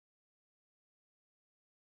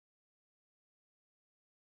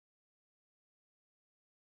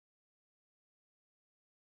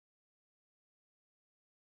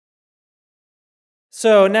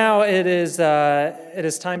So now it is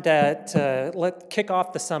time to kick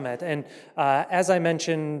off the summit. And as I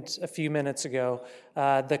mentioned a few minutes ago,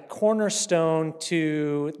 the cornerstone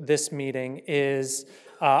to this meeting is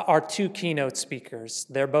our two keynote speakers.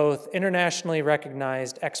 They're both internationally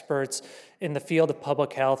recognized experts in the field of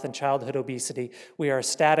public health and childhood obesity. We are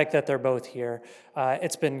ecstatic that they're both here.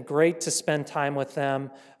 It's been great to spend time with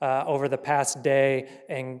them over the past day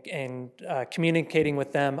and communicating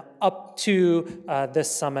with them up to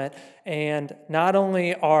this summit. And not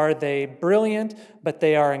only are they brilliant, but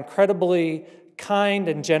they are incredibly kind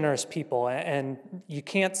and generous people, and you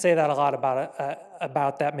can't say that a lot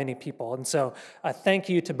about that many people. And so thank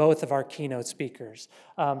you to both of our keynote speakers.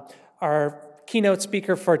 Our keynote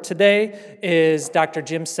speaker for today is Dr.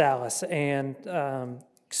 Jim Sallis, and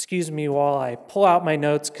excuse me while I pull out my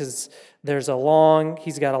notes because he's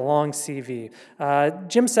got a long CV.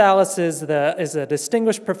 Jim Sallis is a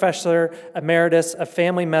distinguished professor emeritus of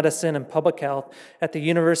family medicine and public health at the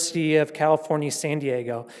University of California, San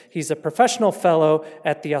Diego. He's a professional fellow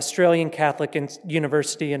at the Australian Catholic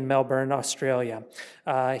University in Melbourne, Australia.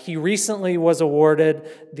 He recently was awarded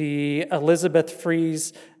the Elizabeth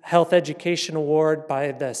Fries Health Education Award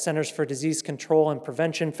by the Centers for Disease Control and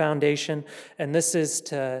Prevention Foundation, and this is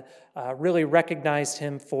to really recognize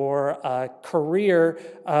him for a career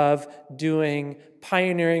of doing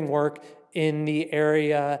pioneering work in the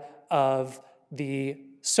area of the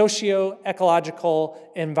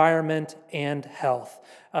socio-ecological environment and health.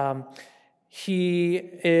 He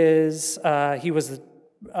was the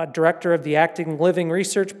director of the Acting Living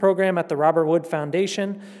Research Program at the Robert Wood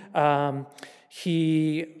Foundation.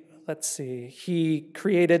 He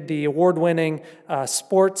created the award-winning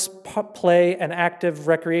Sports, Play, and Active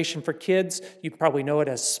Recreation for Kids. You probably know it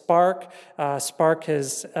as SPARK. SPARK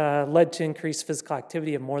has led to increased physical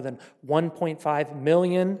activity of more than 1.5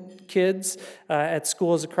 million kids at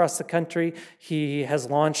schools across the country. He has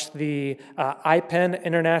launched the IPEN,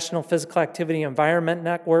 International Physical Activity Environment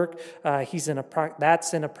Network.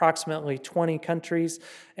 That's in approximately 20 countries,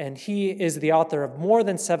 and he is the author of more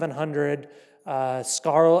than 700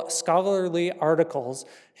 scholarly articles.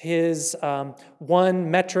 His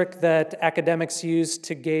one metric that academics use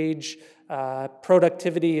to gauge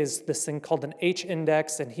productivity is this thing called an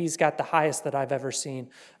H-index, and he's got the highest that I've ever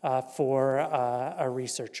seen for a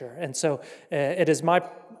researcher. And so it is my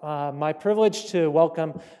privilege to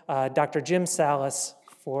welcome Dr. Jim Sallis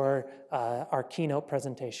for our keynote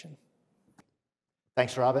presentation.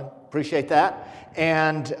 Thanks, Robin. Appreciate that.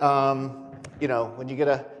 And when you get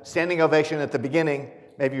a standing ovation at the beginning,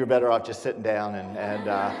 maybe you're better off just sitting down and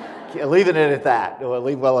leaving it at that. We'll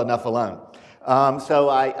leave well enough alone. So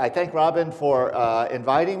I thank Robin for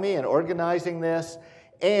inviting me and organizing this,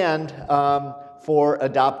 and for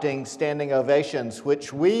adopting standing ovations,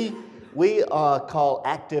 which we call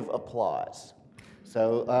active applause.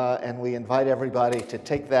 So and we invite everybody to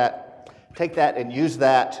take that and use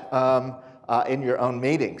that in your own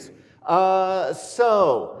meetings.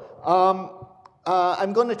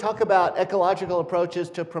 I'm going to talk about ecological approaches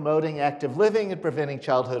to promoting active living and preventing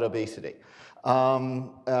childhood obesity.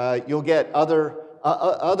 You'll get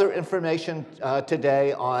other information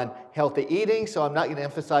today on healthy eating, so I'm not going to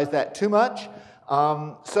emphasize that too much.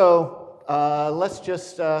 Let's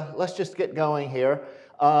just get going here.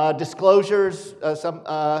 Disclosures.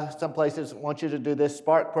 Some places want you to do this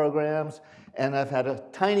Spark programs, and I've had a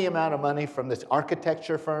tiny amount of money from this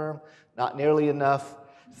architecture firm, not nearly enough.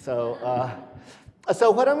 So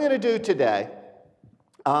what I'm going to do today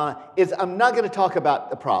is I'm not going to talk about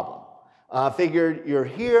the problem. Figure you're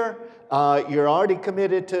here, you're already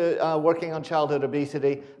committed to working on childhood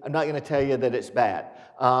obesity. I'm not going to tell you that it's bad.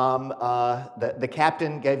 The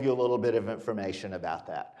captain gave you a little bit of information about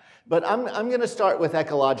that. But I'm going to start with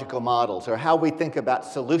ecological models, or how we think about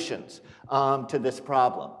solutions to this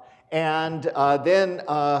problem. And then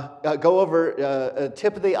go over a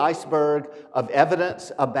tip of the iceberg of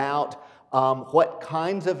evidence about what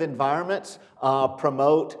kinds of environments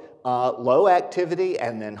promote low activity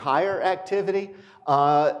and then higher activity.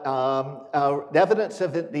 Evidence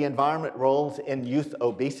of the environment roles in youth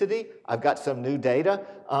obesity. I've got some new data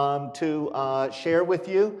to share with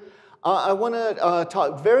you. I want to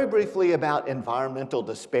talk very briefly about environmental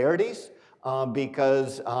disparities.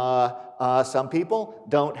 Because some people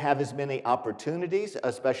don't have as many opportunities,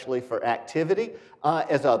 especially for activity,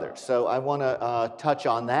 as others. So I want to touch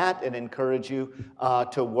on that and encourage you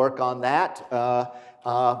to work on that,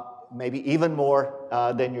 maybe even more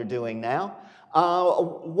than you're doing now.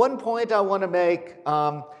 One point I want to make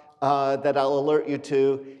that I'll alert you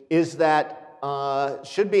to is that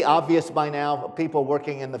should be obvious by now, people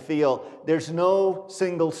working in the field, there's no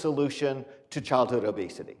single solution to childhood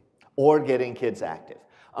obesity or getting kids active.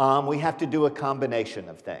 We have to do a combination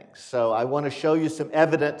of things. So I want to show you some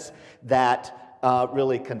evidence that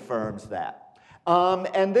really confirms that.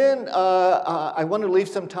 And then I want to leave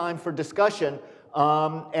some time for discussion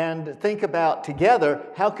and think about together,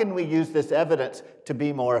 how can we use this evidence to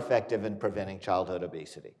be more effective in preventing childhood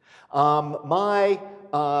obesity? I'm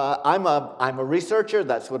a researcher,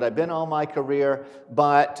 that's what I've been all my career,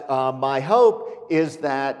 but my hope is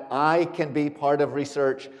that I can be part of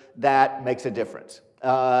research that makes a difference,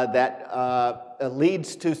 that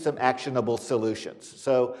leads to some actionable solutions.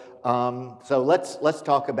 So, let's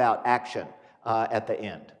talk about action at the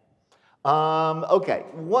end. Okay,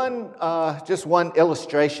 just one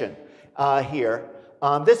illustration here.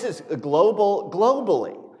 This is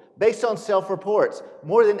globally. Based on self-reports,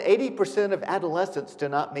 more than 80% of adolescents do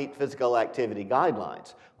not meet physical activity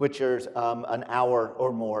guidelines, which is an hour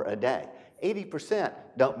or more a day. 80%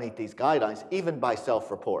 don't meet these guidelines, even by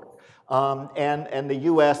self-report. And the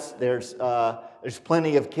U.S., there's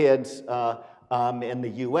plenty of kids in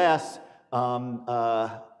the U.S.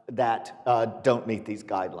 That don't meet these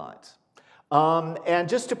guidelines. And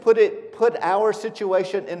just to put our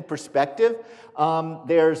situation in perspective,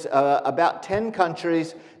 there's about 10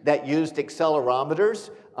 countries that used accelerometers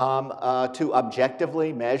to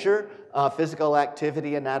objectively measure physical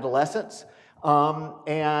activity in adolescents,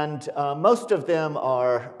 and most of them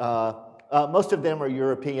are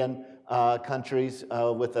European countries,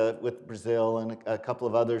 with Brazil and a couple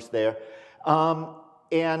of others there, and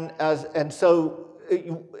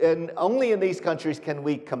only in these countries can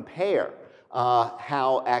we compare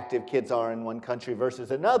how active kids are in one country versus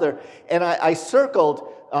another. And I circled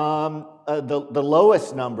the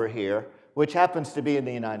lowest number here, which happens to be in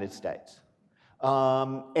the United States.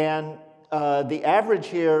 And the average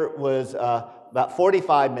here was about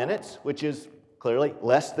 45 minutes, which is clearly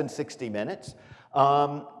less than 60 minutes.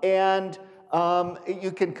 And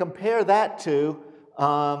you can compare that to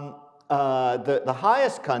the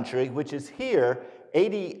highest country, which is here,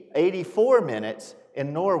 84 minutes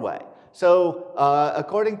in Norway. So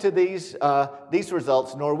according to these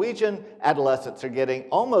results, Norwegian adolescents are getting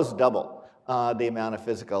almost double the amount of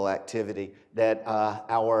physical activity that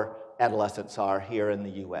our adolescents are here in the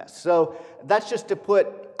US. So that's just to put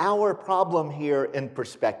our problem here in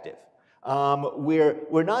perspective.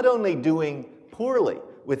 We're not only doing poorly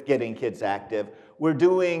with getting kids active, we're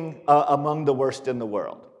doing among the worst in the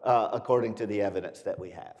world, according to the evidence that we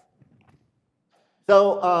have.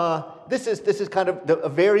 So this is kind of a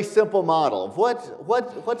very simple model of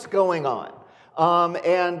what's going on.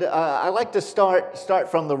 And I like to start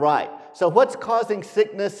from the right. So what's causing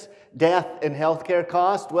sickness, death, and healthcare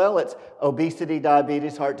cost? Well, it's obesity,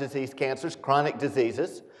 diabetes, heart disease, cancers, chronic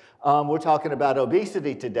diseases. We're talking about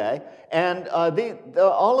obesity today. And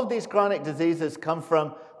all of these chronic diseases come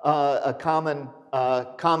from a common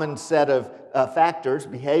set of factors,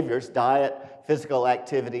 behaviors, diet, physical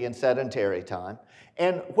activity, and sedentary time.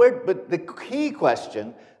 But the key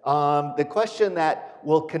question, the question that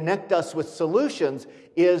will connect us with solutions,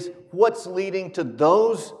 is what's leading to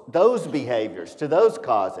those behaviors, to those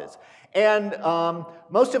causes. And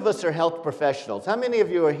most of us are health professionals. How many of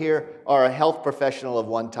you are here are a health professional of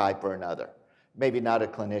one type or another? Maybe not a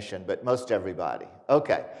clinician, but most everybody.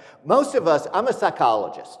 Okay. Most of us, I'm a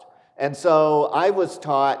psychologist. And so I was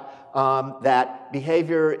taught that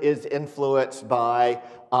behavior is influenced by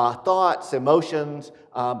thoughts, emotions,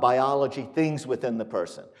 biology, things within the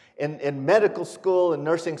person. In medical school and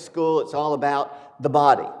nursing school, it's all about the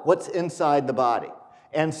body, what's inside the body.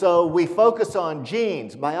 And so we focus on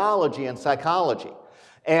genes, biology, and psychology.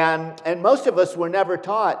 And most of us were never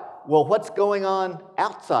taught, well, what's going on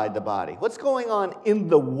outside the body? What's going on in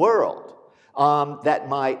the world that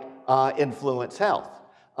might influence health?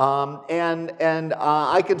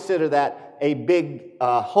 I consider that a big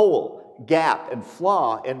hole, gap, and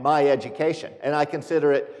flaw in my education. And I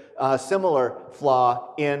consider it a similar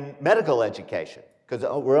flaw in medical education, because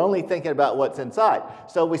we're only thinking about what's inside.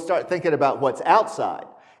 So we start thinking about what's outside,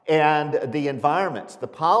 and the environments, the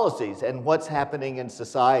policies, and what's happening in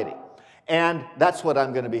society. And that's what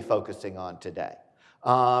I'm going to be focusing on today.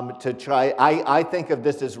 I think of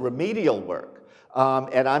this as remedial work.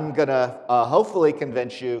 And I'm going to hopefully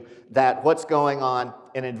convince you that what's going on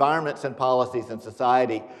in environments and policies in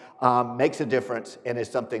society makes a difference and is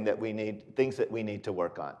something that things that we need to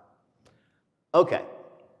work on. Okay.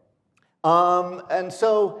 And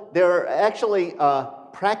so there are actually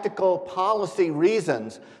practical policy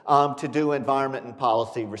reasons to do environment and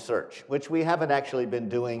policy research, which we haven't actually been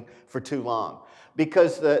doing for too long.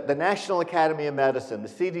 Because the National Academy of Medicine, the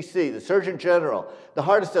CDC, the Surgeon General, the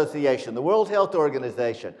Heart Association, the World Health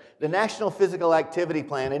Organization, the National Physical Activity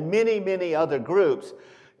Plan, and many, many other groups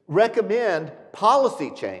recommend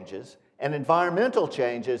policy changes and environmental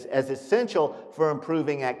changes as essential for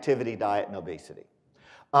improving activity, diet, and obesity.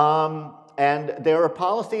 And there are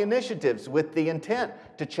policy initiatives with the intent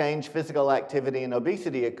to change physical activity and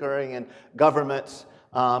obesity occurring in governments,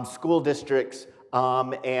 school districts,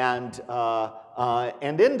 and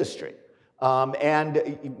industry.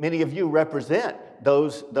 And many of you represent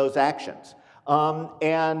those actions. When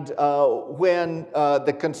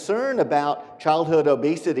the concern about childhood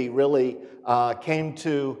obesity really came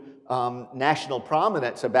to national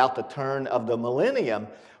prominence about the turn of the millennium,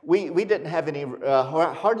 we didn't have any,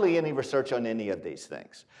 hardly any research on any of these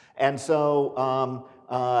things. And so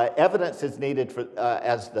evidence is needed for,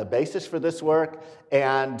 as the basis for this work,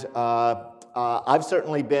 and I've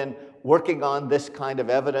certainly been working on this kind of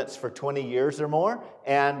evidence for 20 years or more,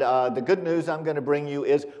 and the good news I'm going to bring you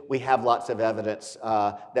is we have lots of evidence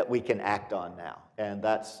that we can act on now, and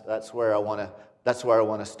that's where I want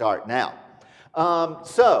to start now.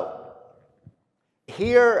 So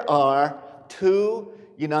here are 2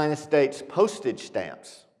 United States postage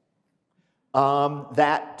stamps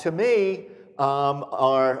that, to me,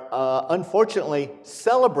 are unfortunately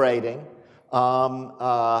celebrating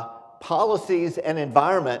policies and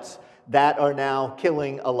environments that are now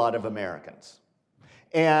killing a lot of Americans.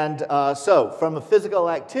 And so, from a physical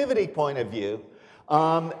activity point of view,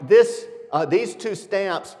 these 2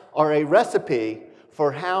 stamps are a recipe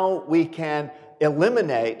for how we can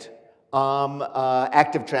eliminate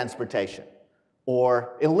active transportation,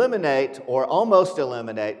 or eliminate, or almost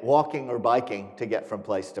eliminate, walking or biking to get from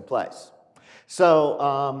place to place.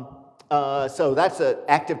 So, so that's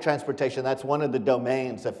active transportation. That's one of the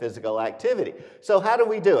domains of physical activity. So how do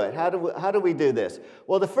we do it? How do we do this?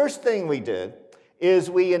 Well, the first thing we did is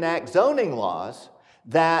we enact zoning laws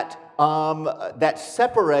that, that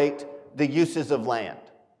separate the uses of land.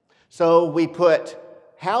 So we put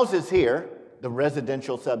houses here, the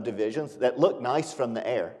residential subdivisions, that look nice from the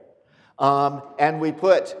air. And we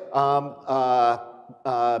put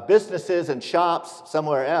businesses and shops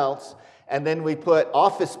somewhere else, and then we put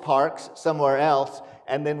office parks somewhere else,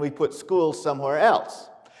 and then we put schools somewhere else.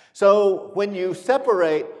 So when you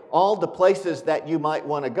separate all the places that you might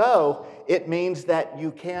want to go, it means that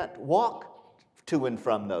you can't walk to and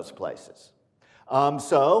from those places.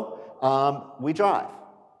 We drive,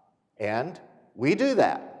 and we do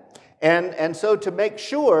that. And so to make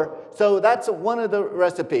sure, so that's one of the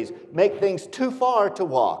recipes, make things too far to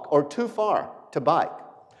walk or too far to bike.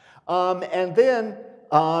 And then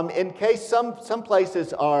in case some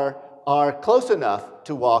places are close enough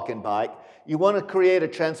to walk and bike, you want to create a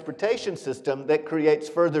transportation system that creates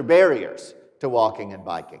further barriers to walking and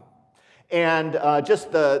biking. And just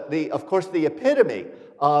of course, the epitome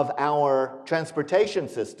of our transportation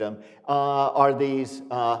system are these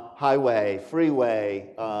highway, freeway,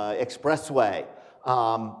 expressway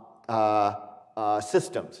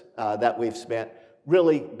systems that we've spent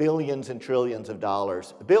really billions and trillions of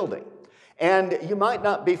dollars building. And you might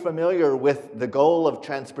not be familiar with the goal of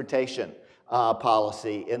transportation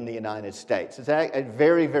policy in the United States. It's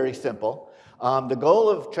very, very simple. The goal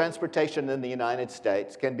of transportation in the United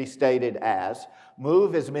States can be stated as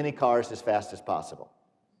move as many cars as fast as possible.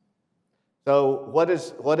 So what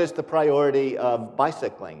is the priority of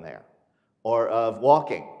bicycling there, or of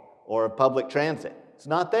walking, or of public transit? It's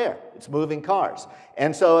not there. It's moving cars.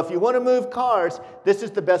 And so if you want to move cars, this is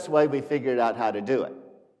the best way we figured out how to do it.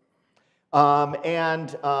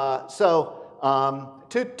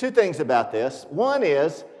 Two things about this. One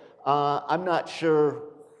is, I'm not sure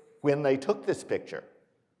when they took this picture.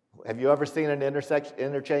 Have you ever seen an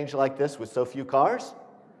interchange like this with so few cars?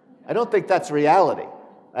 I don't think that's reality.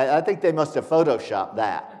 I think they must have photoshopped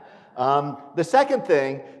that. The second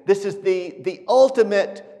thing, this is the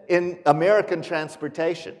ultimate in American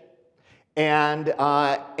transportation. And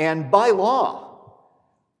by law,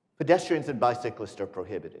 pedestrians and bicyclists are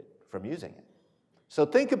prohibited from using it. So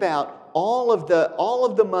think about all of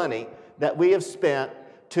the money that we have spent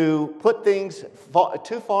to put things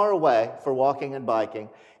too far away for walking and biking,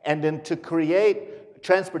 and then to create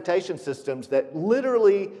transportation systems that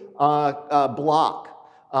literally block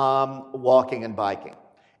walking and biking.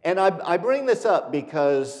 And I bring this up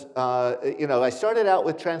because, I started out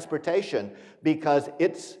with transportation because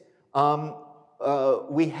it's,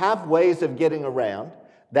 we have ways of getting around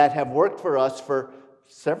that have worked for us for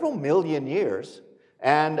several million years,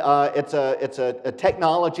 And it's a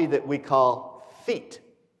technology that we call FEAT.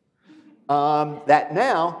 That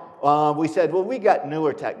now we said, well, we got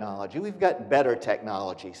newer technology, we've got better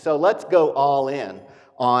technology, so let's go all in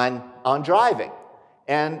on driving.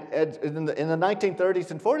 And in the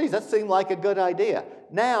 1930s and 40s, that seemed like a good idea.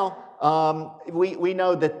 Now, we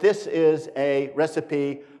know that this is a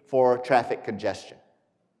recipe for traffic congestion,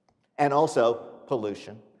 and also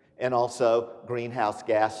pollution, and also greenhouse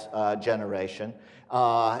gas generation,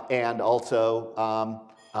 and also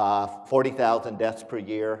 40,000 deaths per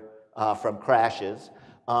year from crashes,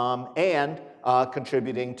 and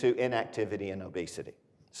contributing to inactivity and obesity.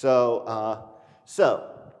 So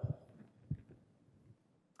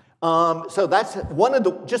that's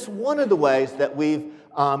just one of the ways that we've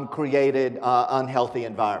created unhealthy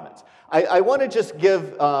environments. I want to just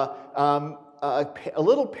give a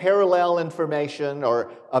little parallel information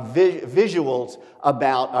or visuals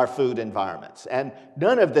about our food environments. And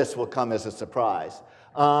none of this will come as a surprise.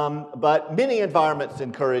 But many environments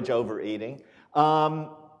encourage overeating.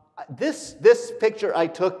 This picture I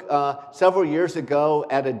took several years ago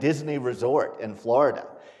at a Disney resort in Florida.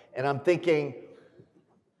 And I'm thinking,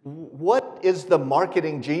 what is the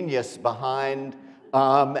marketing genius behind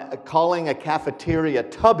calling a cafeteria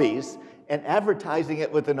Tubby's and advertising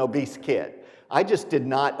it with an obese kid? I just did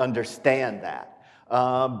not understand that.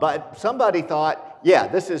 But somebody thought, yeah,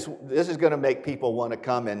 this is going to make people want to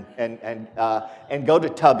come and go to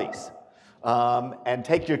Tubby's and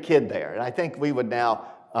take your kid there. And I think we would now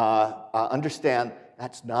understand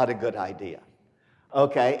that's not a good idea.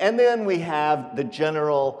 Okay, and then we have the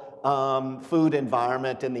general food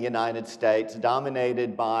environment in the United States,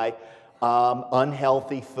 dominated by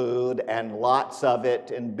unhealthy food and lots of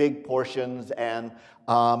it in big portions and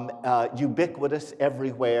ubiquitous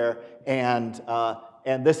everywhere. And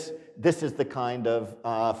this is the kind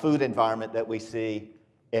of food environment that we see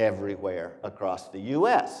everywhere across the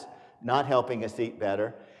U.S., not helping us eat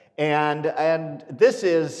better. And this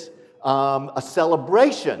is a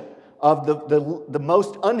celebration of the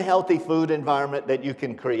most unhealthy food environment that you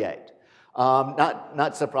can create.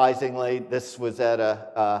 Not surprisingly, this was at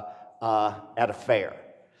a fair,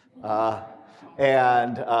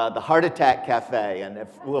 and the Heart Attack Cafe. And if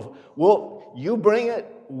you bring it,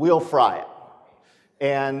 we'll fry it.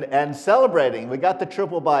 And celebrating, we got the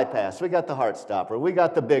triple bypass, we got the heart stopper, we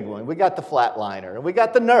got the big one, we got the flatliner, and we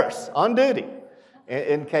got the nurse on duty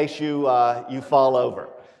in case you fall over.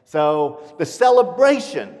 So the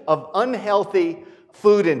celebration of unhealthy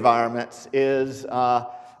food environments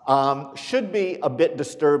should be a bit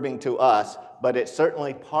disturbing to us, but it's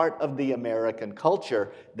certainly part of the American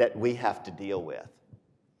culture that we have to deal with.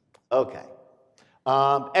 Okay.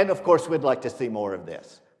 And of course, we'd like to see more of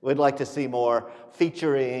this. We'd like to see more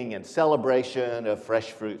featuring and celebration of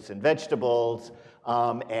fresh fruits and vegetables.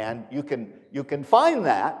 And you can find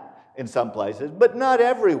that in some places, but not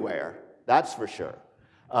everywhere, that's for sure.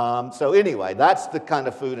 So anyway, that's the kind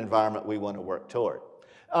of food environment we want to work toward.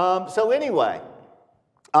 So anyway,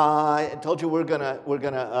 I told you we're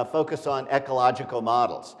gonna focus on ecological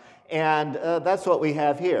models, and that's what we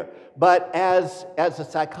have here. But as a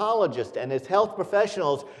psychologist and as health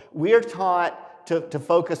professionals, we're taught to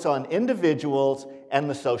focus on individuals and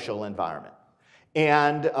the social environment.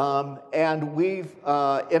 And we've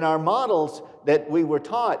in our models that we were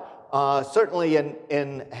taught, certainly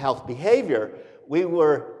in health behavior, we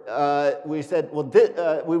were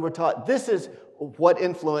taught this is what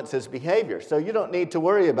influences behavior. So you don't need to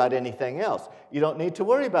worry about anything else. You don't need to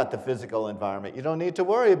worry about the physical environment. You don't need to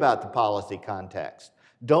worry about the policy context.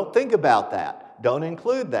 Don't think about that. Don't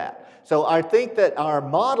include that. So I think that our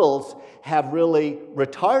models have really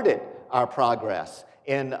retarded our progress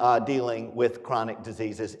in dealing with chronic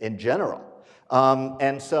diseases in general.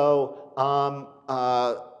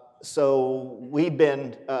 So we've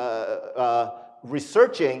been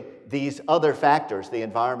researching these other factors, the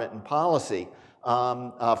environment and policy,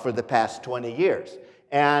 for the past 20 years.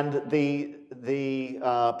 And the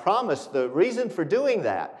promise, the reason for doing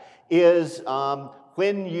that is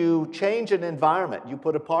when you change an environment, you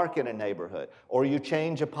put a park in a neighborhood, or you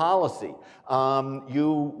change a policy,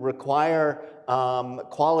 you require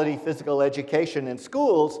quality physical education in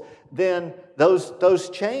schools, then those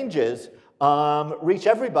changes reach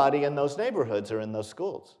everybody in those neighborhoods or in those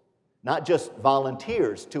schools, not just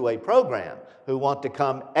volunteers to a program who want to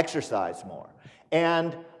come exercise more.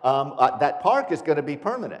 And that park is going to be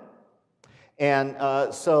permanent. And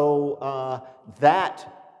so that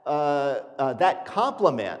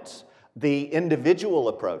complements the individual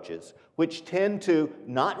approaches, which tend to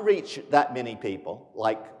not reach that many people,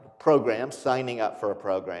 like programs, signing up for a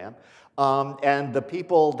program. And the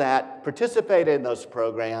people that participate in those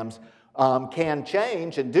programs can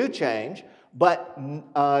change and do change, but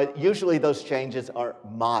usually those changes are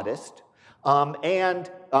modest.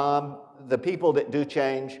 The people that do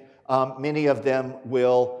change, many of them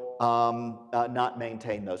will not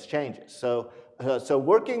maintain those changes. So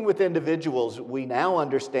working with individuals, we now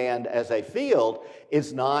understand as a field,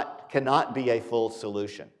 cannot be a full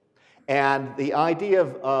solution. And the idea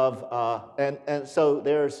so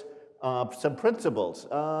there's some principles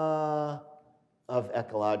of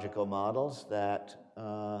ecological models that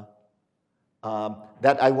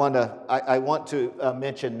I want to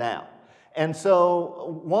mention now. And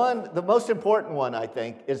so the most important one, I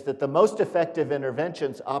think, is that the most effective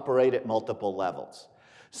interventions operate at multiple levels.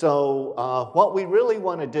 So what we really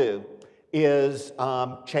want to do is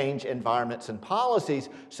change environments and policies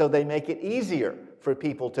so they make it easier for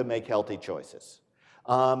people to make healthy choices.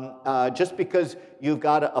 Just because you've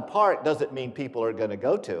got a park doesn't mean people are going to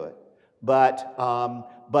go to it.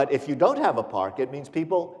 But if you don't have a park, it means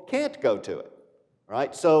people can't go to it.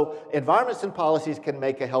 Right? So environments and policies can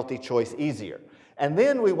make a healthy choice easier. And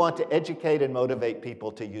then we want to educate and motivate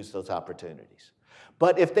people to use those opportunities.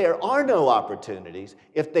 But if there are no opportunities,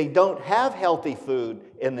 if they don't have healthy food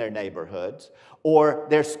in their neighborhoods, or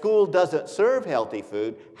their school doesn't serve healthy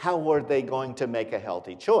food, how are they going to make a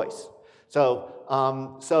healthy choice?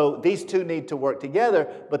 So these two need to work together,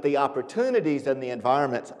 but the opportunities and the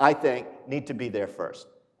environments, I think, need to be there first.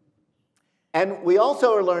 And we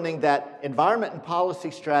also are learning that environment and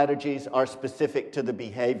policy strategies are specific to the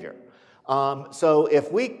behavior. So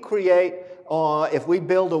if we if we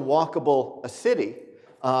build a walkable city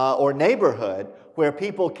or neighborhood where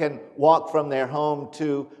people can walk from their home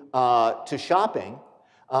to shopping,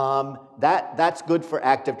 that's good for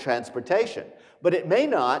active transportation. But it may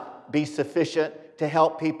not be sufficient to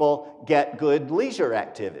help people get good leisure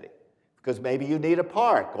activity. Because maybe you need a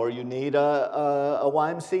park, or you need a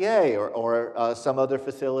YMCA, or some other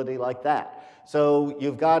facility like that. So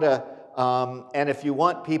you've got to, and if you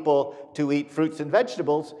want people to eat fruits and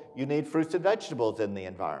vegetables, you need fruits and vegetables in the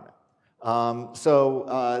environment.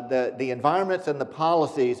 The environments and the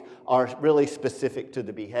policies are really specific to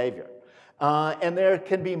the behavior. And there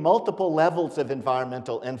can be multiple levels of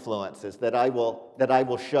environmental influences that I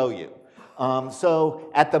will show you. So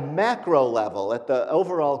at the macro level, at the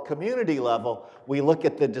overall community level, we look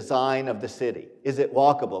at the design of the city. Is it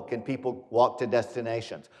walkable? Can people walk to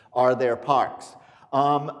destinations? Are there parks?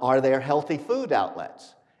 Are there healthy food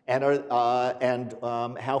outlets? And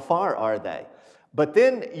how far are they? But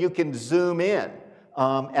then you can zoom in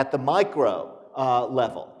at the micro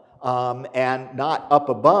level. And not up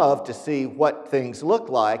above to see what things look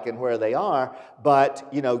like and where they are,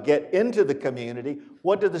 but get into the community.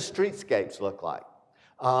 What do the streetscapes look like?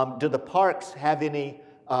 Do the parks have any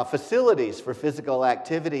facilities for physical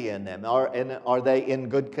activity in them? Are they in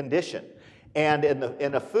good condition? And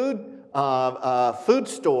in a food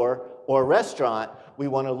store or restaurant, we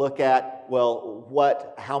want to look at, well,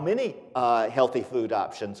 how many healthy food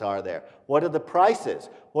options are there? What are the prices?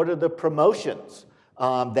 What are the promotions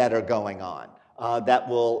that are going on that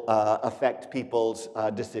will affect people's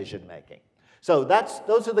decision making? So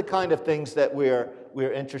those are the kind of things that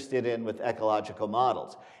we're interested in with ecological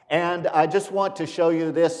models. And I just want to show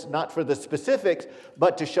you this, not for the specifics,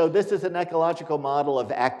 but to show this is an ecological model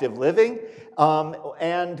of active living.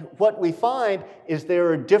 And what we find is there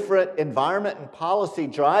are different environment and policy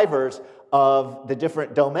drivers of the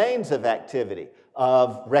different domains of activity,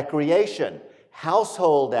 of recreation,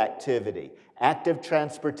 household activity, active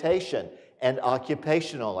transportation, and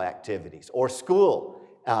occupational activities, or school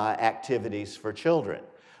activities for children.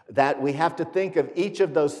 That we have to think of each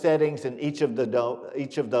of those settings and each of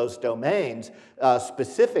those domains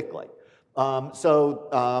specifically.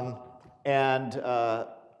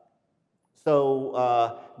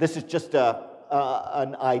 This is just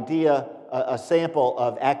an idea, a sample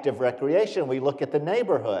of active recreation. We look at the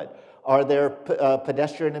neighborhood. Are there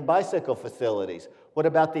pedestrian and bicycle facilities? What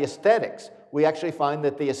about the aesthetics? We actually find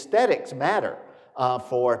that the aesthetics matter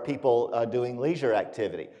for people doing leisure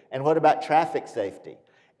activity. And what about traffic safety?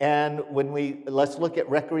 And let's look at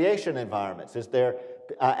recreation environments. Is there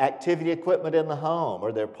activity equipment in the home?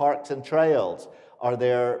 Are there parks and trails? Are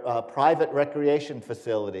there private recreation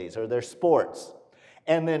facilities? Are there sports?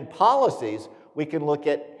 And then policies, we can look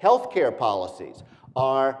at healthcare policies.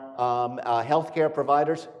 Are healthcare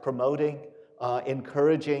providers promoting,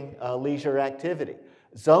 encouraging leisure activity?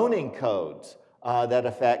 Zoning codes that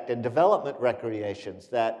affect, and development recreations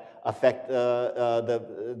that affect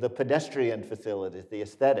the pedestrian facilities, the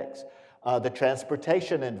aesthetics, the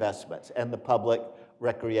transportation investments, and the public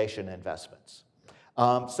recreation investments.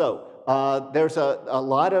 There's a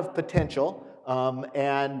lot of potential,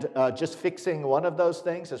 and just fixing one of those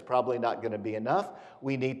things is probably not going to be enough.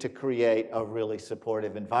 We need to create a really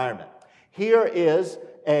supportive environment. Here is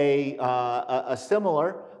a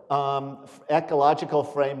similar ecological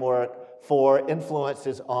framework for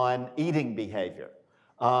influences on eating behavior.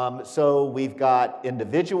 So we've got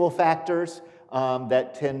individual factors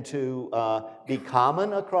that tend to be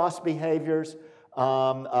common across behaviors,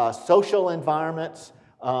 social environments,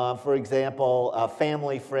 for example,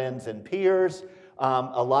 family, friends, and peers,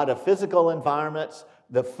 a lot of physical environments,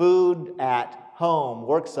 the food at home,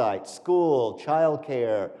 work sites, school,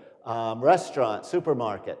 childcare, restaurants,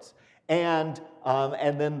 supermarkets, and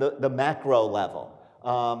then the macro level,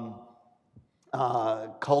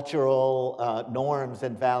 cultural norms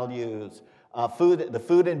and values, the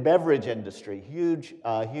food and beverage industry, huge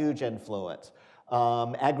influence,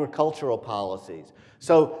 agricultural policies.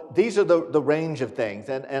 So these are the range of things,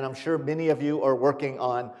 and I'm sure many of you are working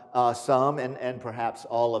on some and perhaps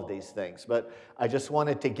all of these things. But I just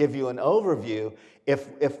wanted to give you an overview.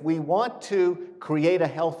 If we want to create a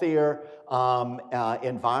healthier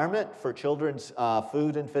environment for children's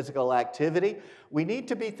food and physical activity, we need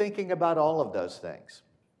to be thinking about all of those things.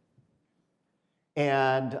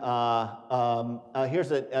 And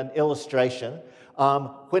here's an illustration.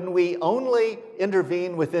 When we only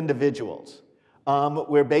intervene with individuals,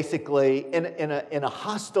 we're basically in a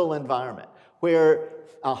hostile environment where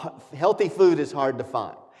healthy food is hard to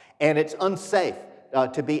find, and it's unsafe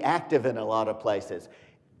to be active in a lot of places.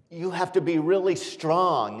 You have to be really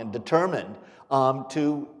strong and determined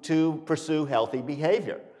to pursue healthy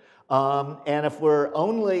behavior. And if we're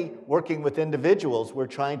only working with individuals, we're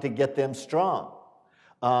trying to get them strong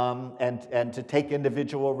and to take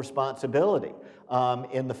individual responsibility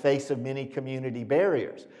in the face of many community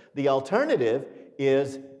barriers. The alternative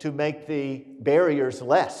is to make the barriers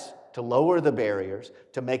less, to lower the barriers,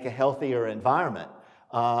 to make a healthier environment,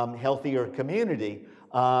 healthier community,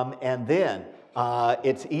 and then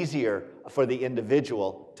it's easier for the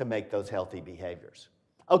individual to make those healthy behaviors.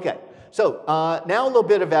 Okay, so now a little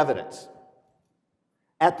bit of evidence.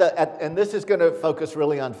 And this is going to focus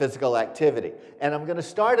really on physical activity. And I'm going to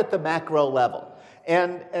start at the macro level.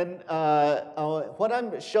 And what I'm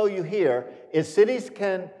going to show you here is cities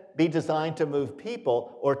can be designed to move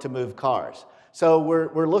people or to move cars. So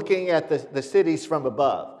we're looking at the cities from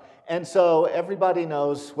above. And so everybody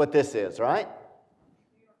knows what this is, right?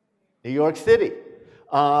 New York City.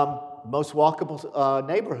 Most walkable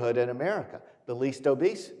neighborhood in America. The least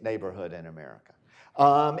obese neighborhood in America.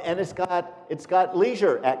 And it's got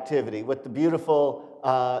leisure activity with the beautiful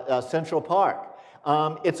Central Park.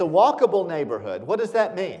 It's a walkable neighborhood. What does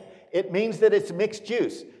that mean? It means that it's mixed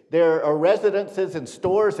use. There are residences and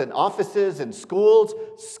stores and offices and schools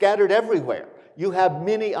scattered everywhere. You have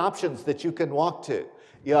many options that you can walk to.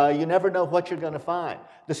 You never know what you're going to find.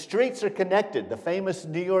 The streets are connected, the famous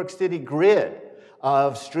New York City grid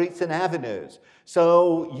of streets and avenues.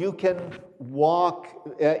 So you can walk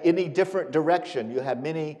any different direction. You have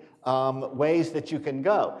many ways that you can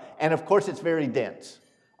go. And of course, it's very dense.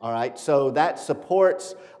 All right, so that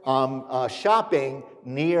supports shopping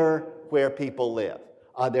near where people live.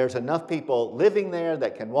 There's enough people living there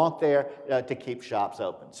that can walk there to keep shops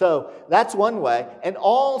open. So that's one way. And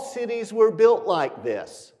all cities were built like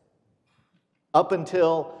this up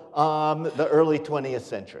until the early 20th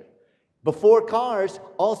century. Before cars,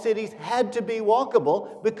 all cities had to be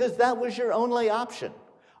walkable because that was your only option,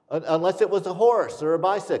 unless it was a horse or a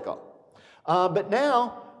bicycle. But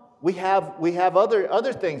now we have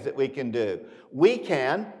other things that we can do. We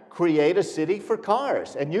can create a city for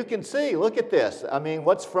cars. And you can see, look at this. I mean,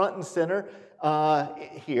 what's front and center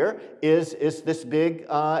here is this big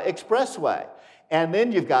expressway. And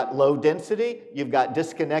then you've got low density, you've got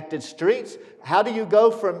disconnected streets. How do you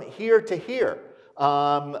go from here to here?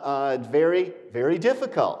 Very, very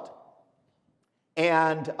difficult.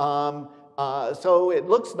 And so it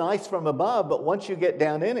looks nice from above, but once you get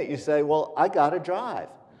down in it, you say, well, I got to drive.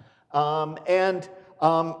 I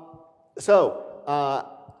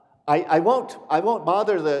won't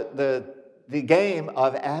bother the game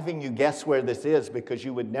of having you guess where this is because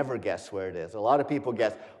you would never guess where it is. A lot of people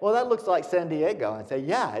guess, well, that looks like San Diego. And I say,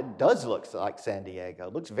 yeah, it does look like San Diego.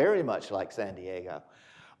 It looks very much like San Diego.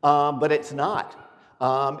 But it's not.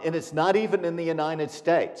 And it's not even in the United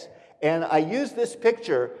States. And I use this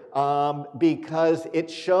picture because it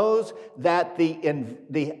shows that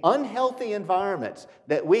the unhealthy environments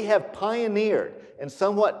that we have pioneered and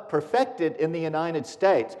somewhat perfected in the United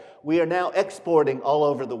States, we are now exporting all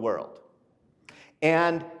over the world.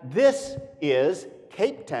 And this is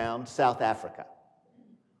Cape Town, South Africa.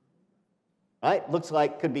 right? Looks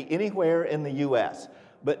like could be anywhere in the US.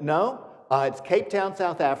 But no, it's Cape Town,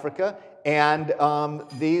 South Africa, and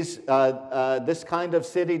this kind of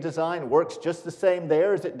city design works just the same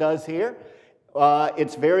there as it does here.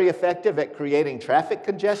 It's very effective at creating traffic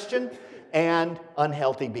congestion and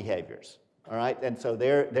unhealthy behaviors, all right? And so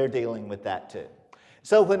they're dealing with that too.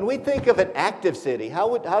 So when we think of an active city,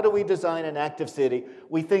 how do we design an active city?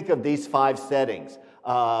 We think of these 5 settings: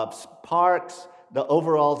 parks, the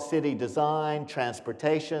overall city design,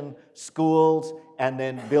 transportation, schools, and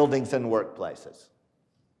then buildings and workplaces.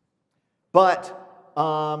 But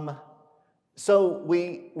so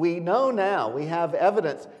we know now, we have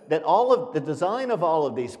evidence that all of the design of all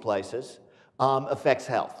of these places affects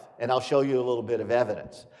health, and I'll show you a little bit of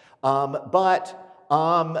evidence. The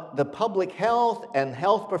public health and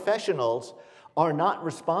health professionals are not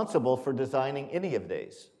responsible for designing any of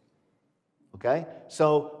these. Okay?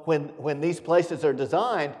 So when these places are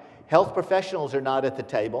designed, health professionals are not at the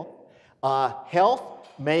table. Health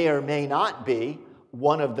may or may not be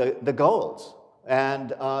one of the goals.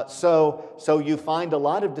 And so you find a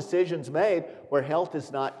lot of decisions made where health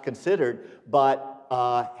is not considered, but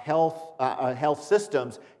health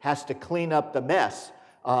systems has to clean up the mess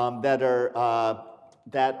that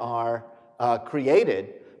are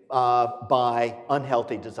created by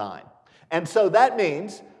unhealthy design. And so that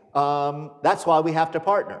means that's why we have to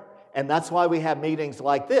partner. And that's why we have meetings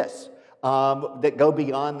like this that go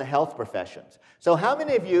beyond the health professions. So how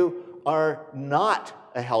many of you are not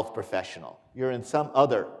a health professional? You're in some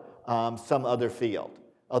other field.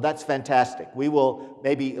 Oh, that's fantastic. We will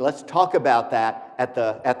let's talk about that at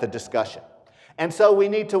the discussion. And so we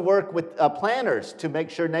need to work with planners to make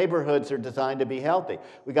sure neighborhoods are designed to be healthy.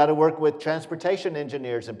 We got to work with transportation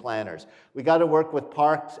engineers and planners. We got to work with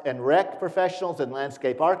parks and rec professionals and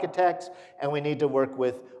landscape architects, and we need to work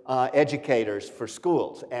with educators for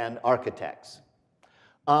schools and architects.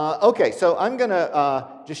 Okay, so I'm going to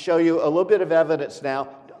just show you a little bit of evidence now.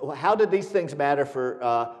 How do these things matter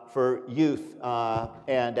for youth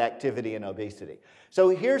and activity and obesity? So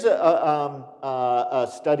here's a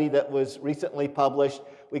study that was recently published.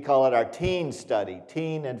 We call it our TEEN study,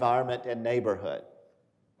 Teen Environment and Neighborhood.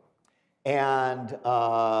 And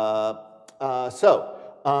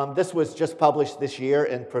this was just published this year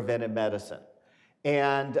in Preventive Medicine.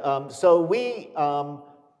 And so we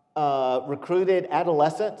recruited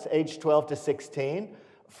adolescents aged 12 to 16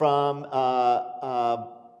 from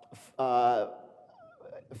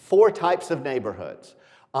 4 types of neighborhoods.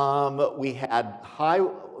 We had high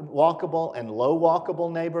walkable and low walkable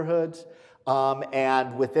neighborhoods,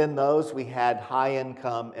 and within those we had high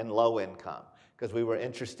income and low income, because we were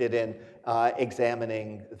interested in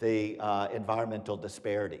examining the environmental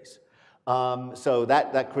disparities. So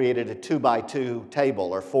that created a 2-by-2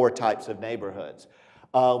 table, or 4 types of neighborhoods.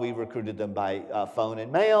 We recruited them by phone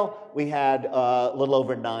and mail. We had a little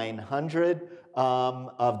over 900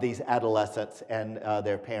 of these adolescents and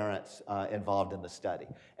their parents involved in the study.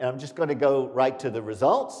 And I'm just going to go right to the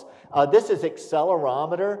results. This is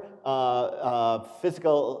accelerometer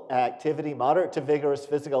physical activity, moderate to vigorous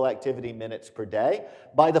physical activity minutes per day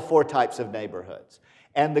by the 4 types of neighborhoods.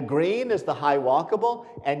 And the green is the high walkable,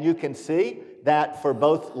 and you can see that for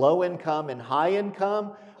both low income and high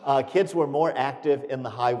income, kids were more active in the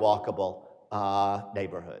high walkable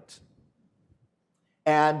neighborhoods.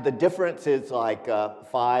 And the difference is like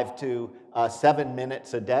 5 to 7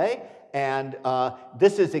 minutes a day. And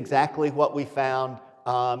this is exactly what we found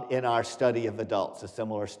in our study of adults, a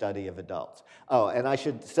similar study of adults. Oh, and I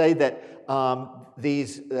should say that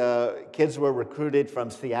these kids were recruited from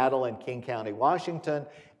Seattle and King County, Washington,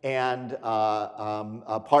 and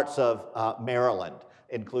parts of Maryland,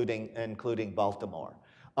 including Baltimore.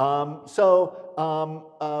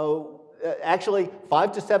 Actually,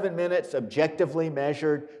 5 to 7 minutes objectively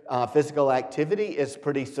measured physical activity is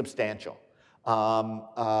pretty substantial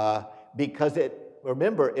because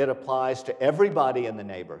remember, it applies to everybody in the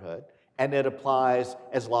neighborhood, and it applies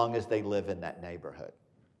as long as they live in that neighborhood.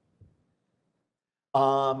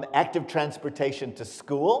 Active transportation to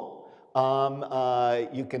school,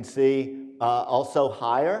 you can see also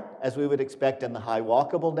higher, as we would expect in the high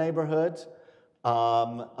walkable neighborhoods.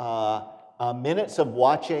 Minutes of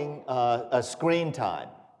watching screen time,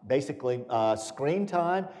 basically screen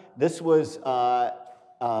time. This was, there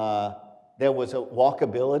was a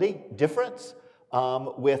walkability difference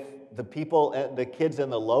with the kids in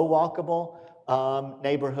the low walkable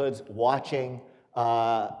neighborhoods watching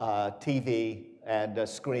TV and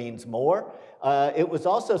screens more. It was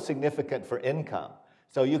also significant for income.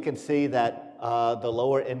 So you can see that the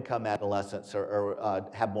lower income adolescents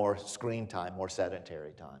have more screen time, more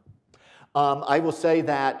sedentary time. I will say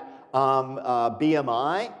that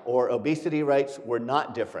BMI or obesity rates were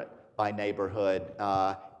not different by neighborhood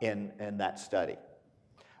in that study.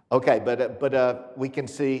 Okay, but we can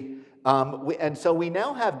see, and so we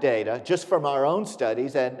now have data just from our own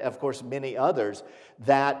studies and of course many others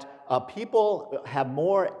that people have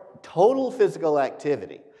more total physical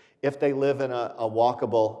activity if they live in a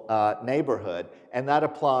walkable neighborhood, and that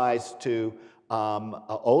applies to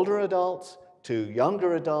older adults, to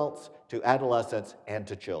younger adults, to adolescents, and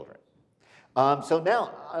to children. So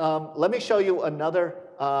now, let me show you another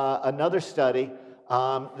study.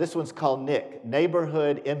 This one's called NIC,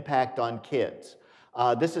 Neighborhood Impact on Kids.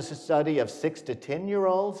 This is a study of 6 to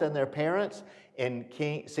 10-year-olds and their parents in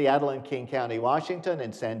Seattle and King County, Washington,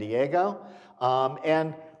 and San Diego.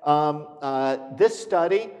 This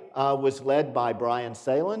study was led by Brian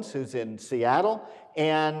Sallis, who's in Seattle,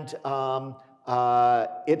 and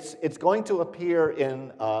it's going to appear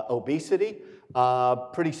in Obesity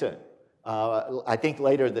pretty soon, I think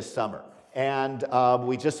later this summer. And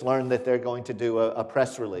we just learned that they're going to do a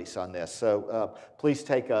press release on this, so please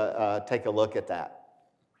take a look at that.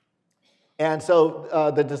 And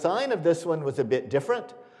so the design of this one was a bit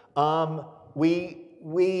different. We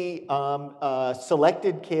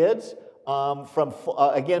selected kids from,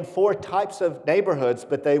 again, 4 types of neighborhoods,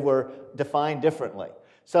 but they were defined differently.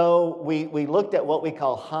 So we looked at what we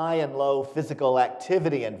call high and low physical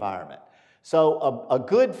activity environment. So a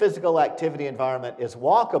good physical activity environment is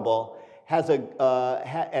walkable,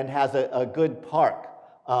 and has a good park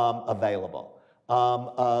available.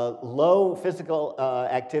 A low physical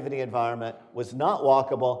activity environment was not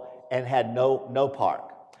walkable and had no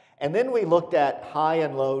park. And then we looked at high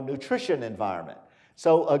and low nutrition environment.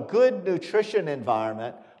 So a good nutrition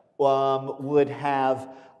environment would have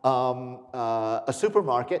a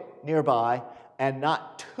supermarket nearby and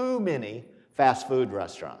not too many fast food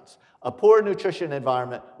restaurants. A poor nutrition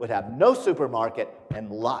environment would have no supermarket and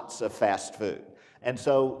lots of fast food. And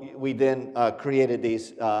so we then created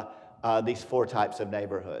these 4 types of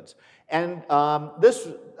neighborhoods. And this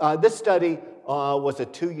study was a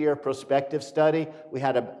 2-year prospective study. We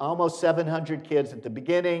had almost 700 kids at the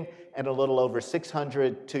beginning and a little over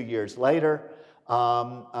 600 2 years later.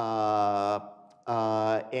 And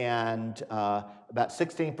about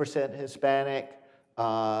 16% Hispanic,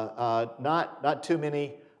 not too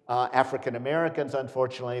many African Americans,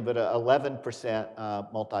 unfortunately, but 11%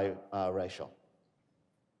 multiracial.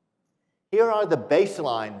 Here are the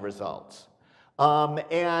baseline results.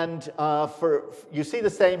 You see the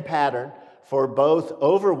same pattern for both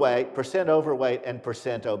percent overweight and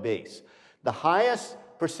percent obese. The highest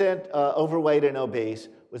percent overweight and obese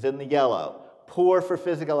was in the yellow. Poor for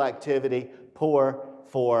physical activity, poor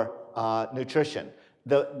for nutrition.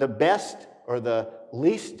 The best or the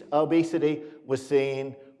least obesity was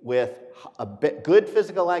seen with a good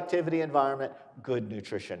physical activity environment, good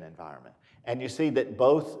nutrition environment. And you see that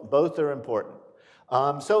both are important.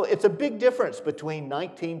 So it's a big difference between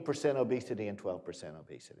 19% obesity and 12%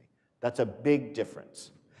 obesity. That's a big difference.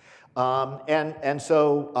 So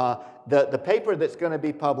the paper that's going to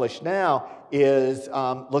be published now is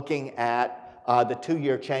looking at the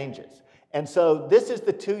 2-year changes. And so this is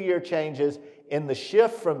the 2-year changes in the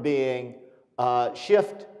shift from being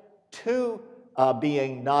shift to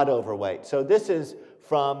being not overweight. So this is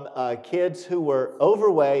from kids who were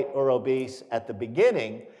overweight or obese at the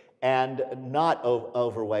beginning and not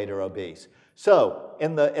overweight or obese. So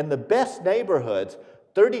in the best neighborhoods,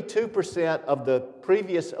 32% of the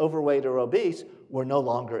previous overweight or obese were no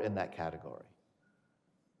longer in that category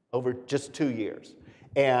over just 2 years.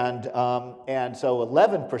 And so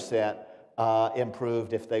 11%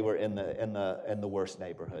 improved if they were in the worst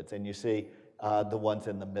neighborhoods. And you see the ones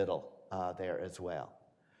in the middle there as well.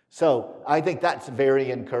 So I think that's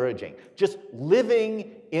very encouraging. Just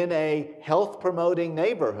living in a health-promoting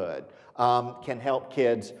neighborhood can help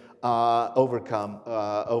kids overcome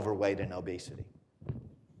overweight and obesity.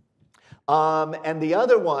 And the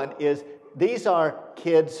other one is these are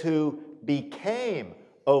kids who became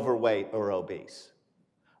overweight or obese.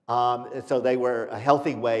 So they were a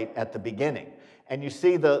healthy weight at the beginning. And you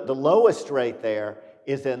see the lowest rate there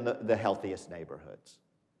is in the healthiest neighborhoods.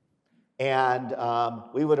 And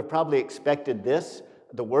we would have probably expected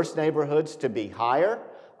the worst neighborhoods, to be higher,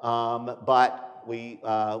 but we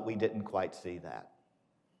didn't quite see that.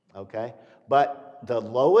 Okay? But the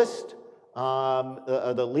lowest,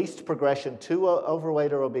 the least progression to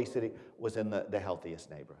overweight or obesity was in the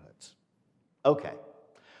healthiest neighborhoods. Okay.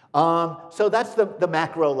 So that's the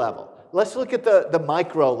macro level. Let's look at the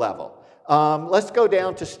micro level. Let's go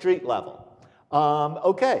down to street level.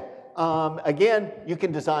 Okay. Again, you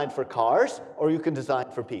can design for cars or you can design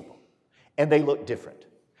for people, and they look different.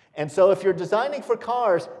 And so if you're designing for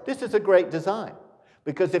cars, this is a great design.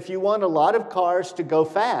 Because if you want a lot of cars to go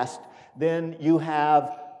fast, then you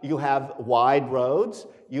have wide roads,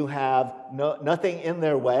 you have nothing in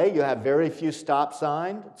their way, you have very few stop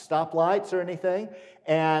signs, stoplights or anything,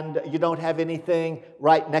 and you don't have anything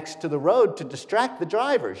right next to the road to distract the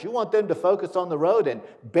drivers. You want them to focus on the road and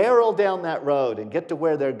barrel down that road and get to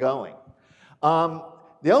where they're going.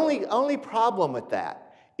 The only problem with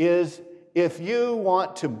that is if you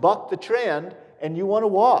want to buck the trend and you want to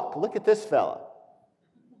walk. Look at this fella.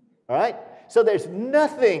 All right? So there's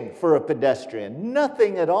nothing for a pedestrian,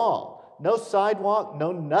 nothing at all. No sidewalk,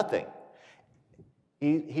 no nothing.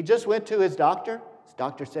 He just went to his doctor. His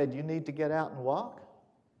doctor said, you need to get out and walk.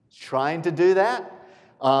 He's trying to do that.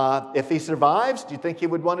 If he survives, do you think he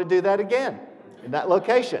would want to do that again in that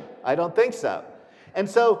location? I don't think so. And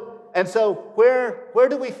so where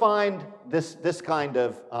do we find this kind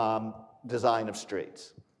of design of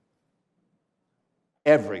streets?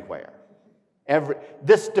 Everywhere.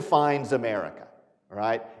 This defines America,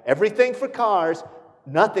 right? Everything for cars,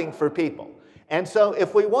 nothing for people. And so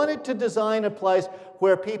if we wanted to design a place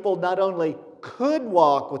where people not only could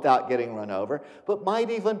walk without getting run over, but might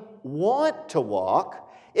even want to walk,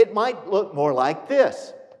 it might look more like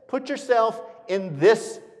this. Put yourself in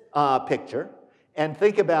this picture and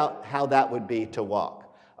think about how that would be to walk.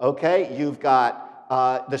 Okay, you've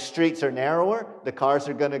got the streets are narrower, the cars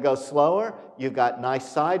are going to go slower, you've got nice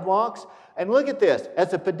sidewalks. And look at this.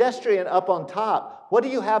 As a pedestrian up on top, what do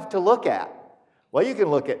you have to look at? Well, you can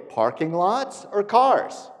look at parking lots or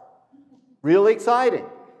cars. Really exciting.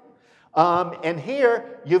 And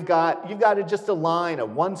here you've got just a line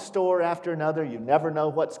of one store after another. You never know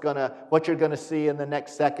what you're gonna see in the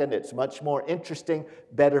next second. It's much more interesting,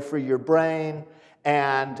 better for your brain.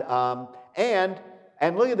 And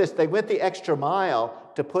look at this. They went the extra mile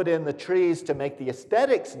to put in the trees to make the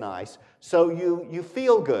aesthetics nice, so you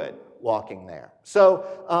feel good walking there. So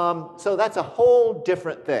that's a whole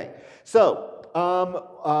different thing. So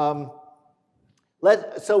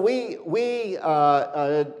we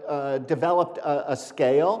developed a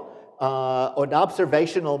scale, an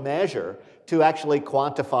observational measure to actually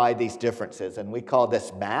quantify these differences, and we call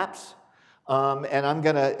this MAPS.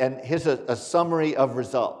 And here's a summary of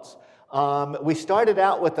results. We started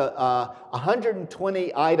out with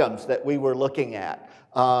 120 items that we were looking at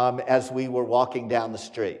as we were walking down the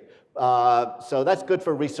street. So that's good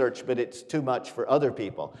for research, but it's too much for other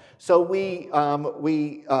people. So we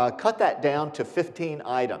cut that down to 15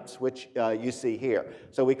 items, which you see here.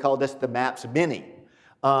 So we call this the MAPS Mini.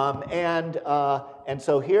 And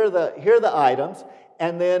so here are the items.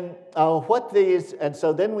 And then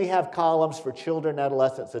so then we have columns for children,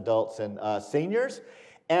 adolescents, adults, and seniors.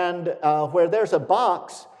 And where there's a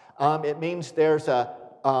box, it means there's a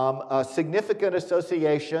significant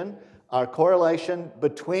association or correlation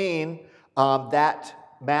between that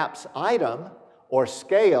MAPS item or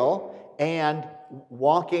scale and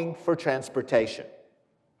walking for transportation.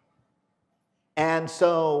 And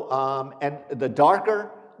so, and the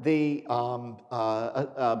darker the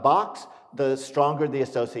box, the stronger the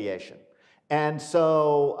association. And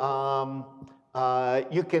so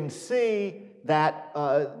you can see that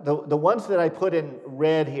the ones that I put in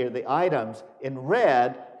red here, the items in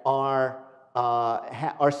red, are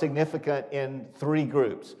significant in 3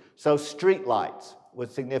 groups. So street lights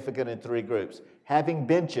was significant in 3 groups. Having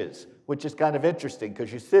benches, which is kind of interesting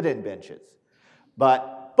because you sit in benches.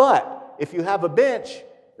 But if you have a bench,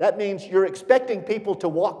 that means you're expecting people to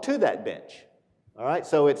walk to that bench. All right,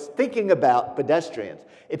 so it's thinking about pedestrians.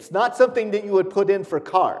 It's not something that you would put in for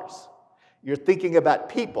cars. You're thinking about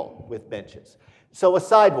people with benches. So a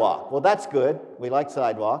sidewalk, well, that's good. We like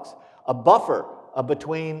sidewalks. A buffer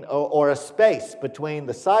between, or a space between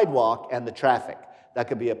the sidewalk and the traffic. That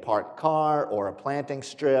could be a parked car or a planting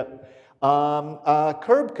strip.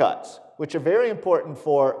 Curb cuts, which are very important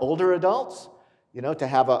for older adults, to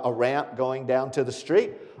have a ramp going down to the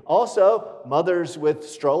street. Also, mothers with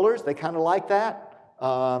strollers, they kind of like that.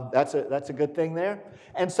 That's a good thing there.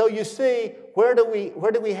 And so you see, where do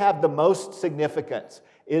we have the most significance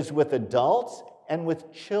is with adults and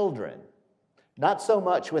with children, not so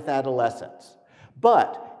much with adolescents.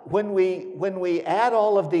 But when we add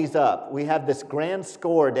all of these up, we have this grand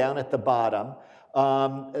score down at the bottom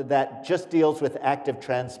that just deals with active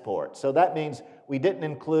transport. So that means we didn't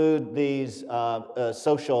include these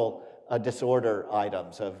social disorder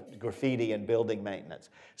items of graffiti and building maintenance.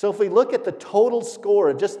 So if we look at the total score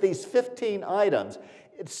of just these 15 items,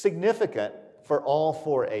 it's significant for all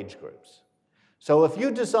 4 age groups. So if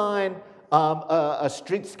you design a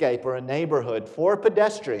streetscape or a neighborhood for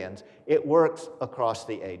pedestrians, it works across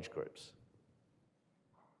the age groups.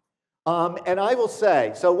 And I will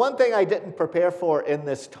say, so one thing I didn't prepare for in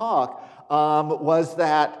this talk was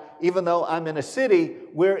that even though I'm in a city,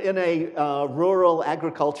 we're in a rural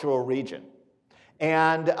agricultural region.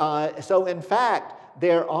 And so in fact,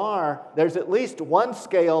 there's at least one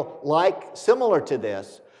scale similar to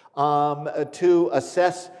this to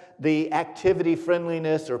assess the activity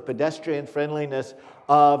friendliness or pedestrian friendliness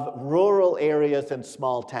of rural areas and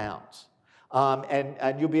small towns.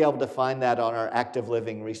 And you'll be able to find that on our Active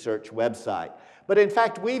Living Research website. But in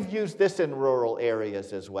fact, we've used this in rural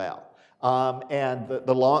areas as well. And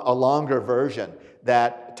a longer version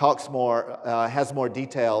that talks more, has more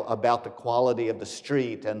detail about the quality of the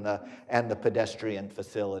street and the pedestrian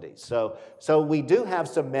facilities. So we do have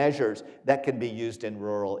some measures that can be used in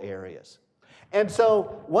rural areas. And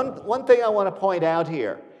so one thing I want to point out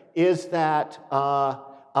here is that the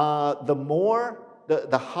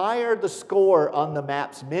higher the score on the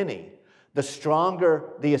MAPS Mini, the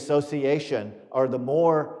stronger the association or the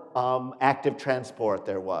more active transport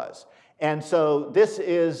there was. And so this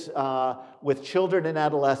is with children and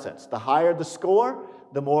adolescents. The higher the score,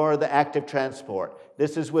 the more the active transport.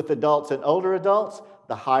 This is with adults and older adults.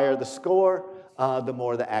 The higher the score, the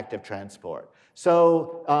more the active transport.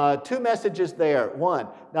 So two messages there. One,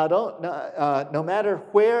 no matter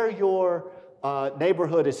where your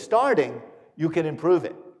neighborhood is starting, you can improve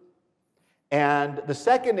it. And the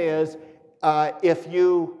second is, if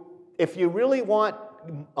you really want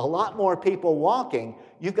a lot more people walking,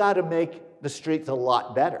 you've got to make the streets a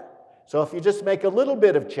lot better. So if you just make a little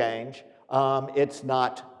bit of change,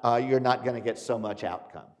 you're not going to get so much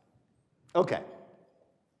outcome. Okay.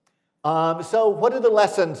 So what are the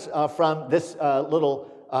lessons from this little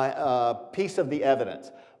piece of the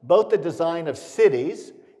evidence? Both the design of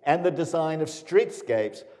cities and the design of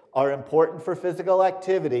streetscapes are important for physical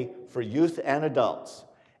activity for youth and adults.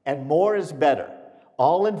 And more is better.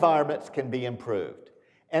 All environments can be improved.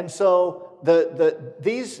 And so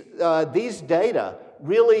these data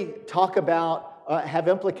really talk about, have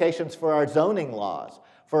implications for our zoning laws,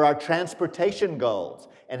 for our transportation goals,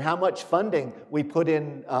 and how much funding we put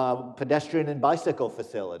in pedestrian and bicycle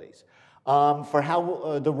facilities, for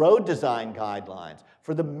how the road design guidelines,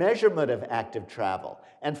 for the measurement of active travel,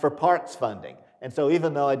 and for parks funding. And so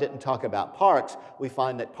even though I didn't talk about parks, we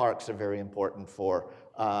find that parks are very important for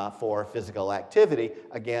physical activity,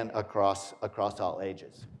 again, across all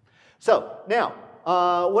ages. So now,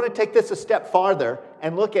 I want to take this a step farther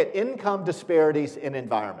and look at income disparities in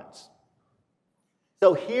environments.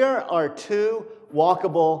 So here are two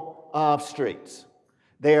walkable streets.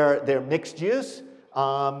 They're mixed use.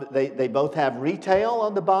 They both have retail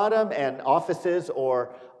on the bottom and offices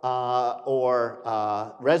or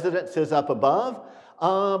residences up above,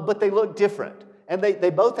 but they look different. And they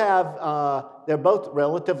both have, they're both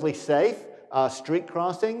relatively safe street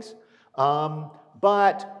crossings.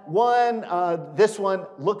 But this one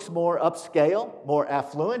looks more upscale, more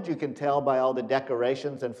affluent. You can tell by all the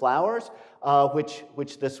decorations and flowers,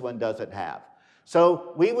 which this one doesn't have.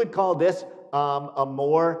 So we would call this a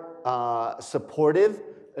more supportive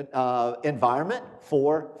environment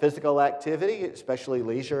for physical activity, especially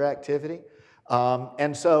leisure activity.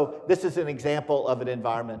 And so this is an example of an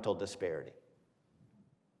environmental disparity.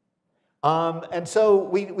 And so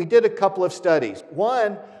we did a couple of studies.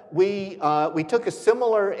 One, we took a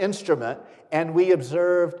similar instrument and we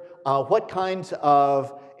observed what kinds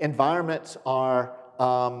of environments are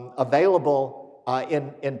available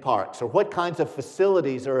in parks, or what kinds of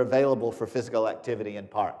facilities are available for physical activity in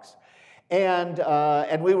parks. And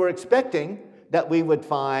we were expecting that we would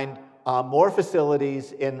find more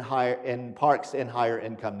facilities in parks in higher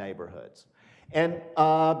income neighborhoods.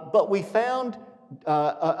 But we found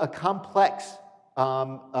a complex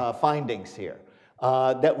findings here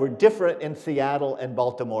that were different in Seattle and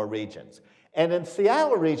Baltimore regions. And in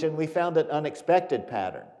Seattle region, we found an unexpected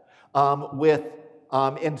pattern with,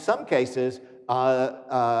 in some cases,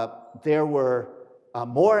 there were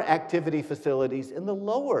more activity facilities in the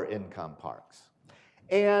lower income parks.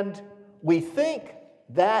 And we think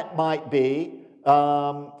that might be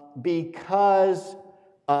because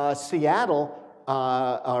Seattle,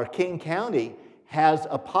 or King County, has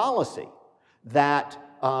a policy that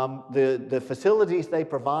the facilities they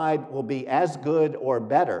provide will be as good or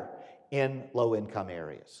better in low-income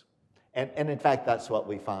areas. And in fact, that's what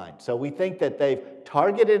we find. So we think that they've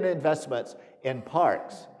targeted investments in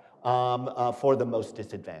parks for the most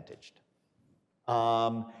disadvantaged.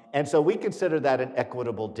 And so we consider that an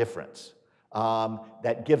equitable difference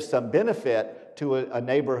that gives some benefit to a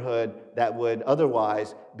neighborhood that would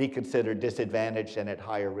otherwise be considered disadvantaged and at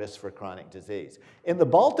higher risk for chronic disease. In the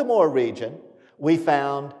Baltimore region, we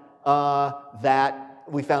found that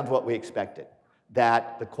we found what we expected,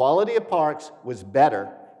 that the quality of parks was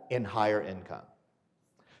better in higher income.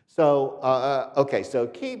 So, okay, so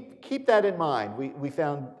keep that in mind. We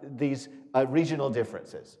found these regional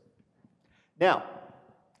differences. Now,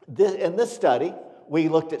 in this study, we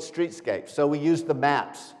looked at streetscapes. So we used the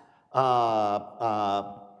maps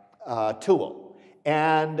tool.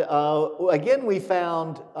 And again, we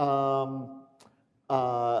found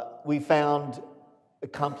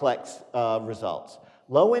complex results.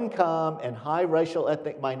 Low-income and high racial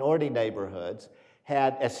ethnic minority neighborhoods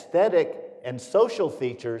had aesthetic and social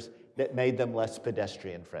features that made them less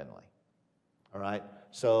pedestrian-friendly. All right?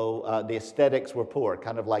 So the aesthetics were poor,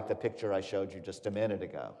 kind of like the picture I showed you just a minute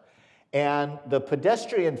ago. And the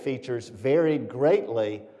pedestrian features varied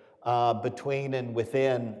greatly between and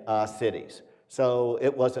within cities. So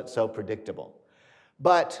it wasn't so predictable.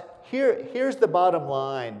 But here's the bottom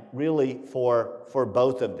line, really, for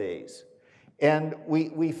both of these. And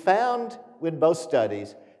we found in both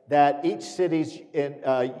studies that each city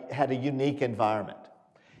had a unique environment.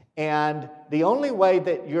 And the only way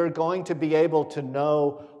that you're going to be able to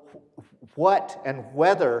know what and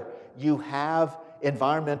whether you have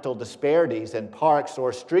environmental disparities in parks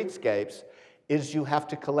or streetscapes is you have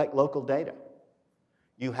to collect local data.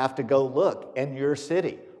 You have to go look in your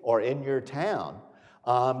city or in your town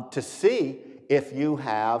to see if you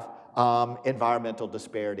have environmental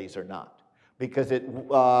disparities or not. Because it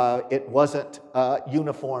wasn't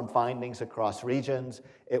uniform findings across regions.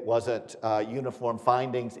 It wasn't uniform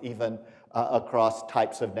findings even across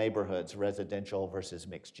types of neighborhoods, residential versus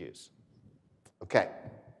mixed use. Okay.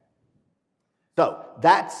 So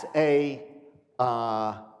that's a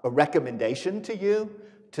recommendation to you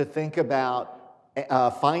to think about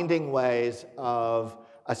finding ways of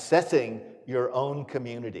assessing your own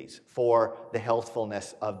communities for the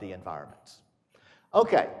healthfulness of the environments.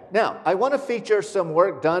 Okay, now I want to feature some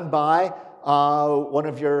work done by one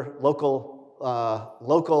of your local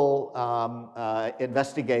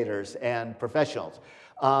investigators and professionals.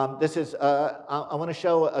 This is, I want to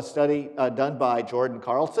show a study done by Jordan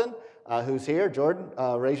Carlson, who's here. Jordan,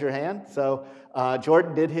 raise your hand. So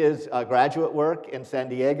Jordan did his graduate work in San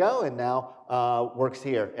Diego and now works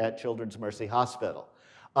here at Children's Mercy Hospital.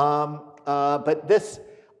 But this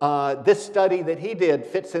study that he did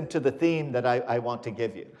fits into the theme that I want to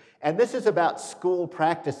give you. And this is about school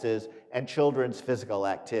practices and children's physical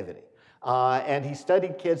activity. And he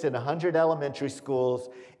studied kids in 100 elementary schools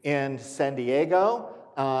in San Diego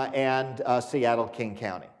and Seattle, King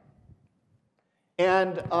County.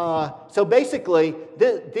 And so basically,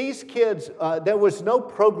 these kids, there was no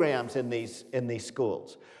programs in these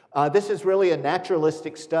schools. This is really a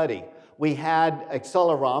naturalistic study. We had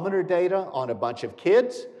accelerometer data on a bunch of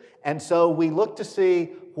kids, and so we looked to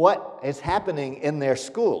see what is happening in their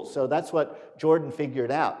schools. So that's what Jordan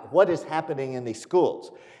figured out, what is happening in these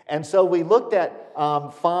schools. And so we looked at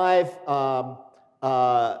 5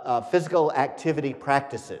 physical activity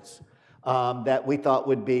practices that we thought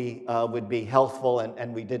would be healthful,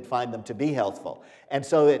 and we did find them to be healthful. And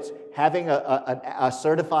so it's having a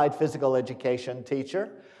certified physical education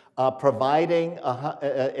teacher, providing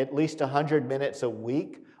at least 100 minutes a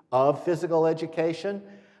week of physical education,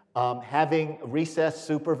 having recess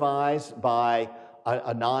supervised by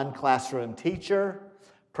a non-classroom teacher,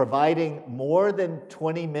 providing more than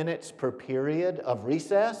 20 minutes per period of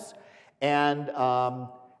recess, and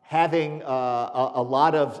having a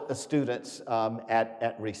lot of students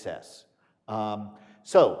at recess.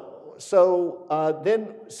 So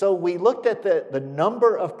we looked at the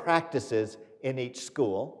number of practices in each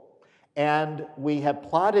school, and we have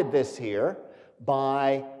plotted this here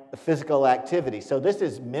by physical activity. So this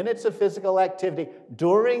is minutes of physical activity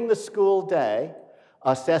during the school day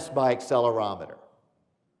assessed by accelerometer.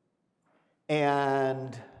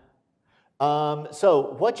 And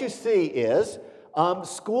so what you see is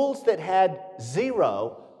schools that had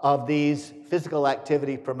 0 of these physical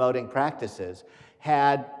activity promoting practices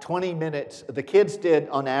had 20 minutes, the kids did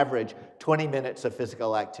on average 20 minutes of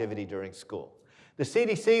physical activity during school. The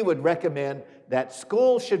CDC would recommend that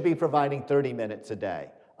schools should be providing 30 minutes a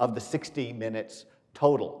day of the 60 minutes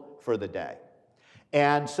total for the day.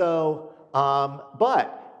 And so,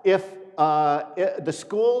 but if the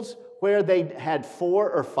schools where they had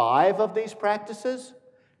 4 or 5 of these practices,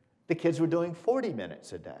 the kids were doing 40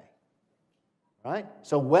 minutes a day, right?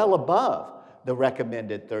 So well above the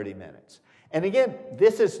recommended 30 minutes. And again,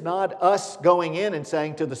 this is not us going in and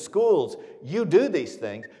saying to the schools, you do these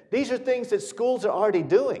things. These are things that schools are already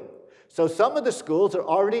doing. So some of the schools are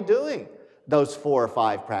already doing those 4 or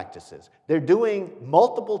 5 practices. They're doing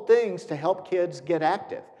multiple things to help kids get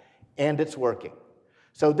active, and it's working.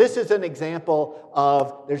 So this is an example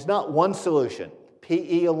of there's not one solution.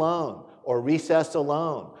 PE alone, or recess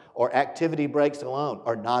alone, or activity breaks alone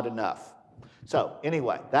are not enough. So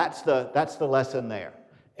anyway, that's the lesson there.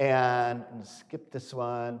 And skip this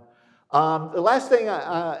one. The last thing,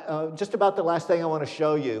 just about the last thing I want to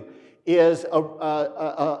show you is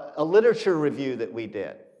a literature review that we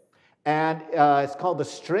did. And it's called The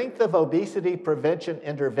Strength of Obesity Prevention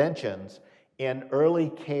Interventions in Early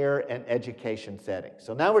Care and Education Settings.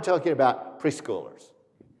 So now we're talking about preschoolers.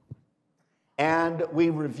 And we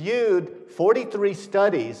reviewed 43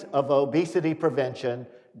 studies of obesity prevention,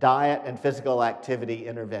 diet, and physical activity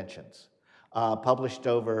interventions, published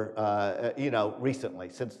over, recently,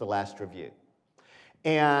 since the last review.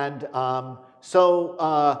 And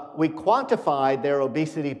so we quantified their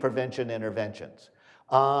obesity prevention interventions.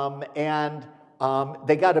 They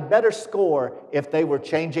got a better score if they were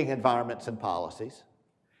changing environments and policies.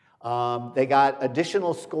 They got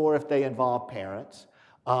additional score if they involved parents.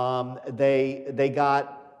 They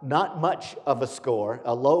got not much of a score,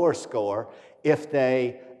 a lower score, if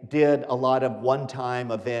they did a lot of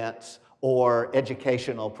one-time events or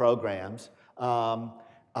educational programs.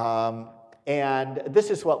 And this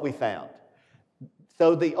is what we found.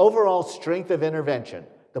 So the overall strength of intervention,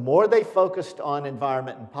 the more they focused on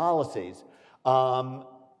environment and policies,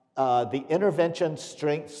 the intervention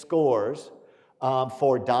strength scores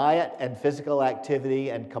for diet and physical activity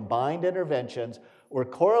and combined interventions were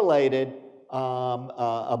correlated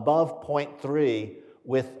above 0.3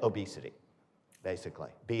 with obesity, basically,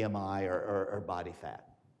 BMI or body fat.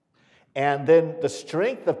 And then the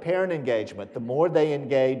strength of parent engagement, the more they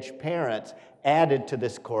engage parents, added to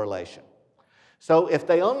this correlation. So if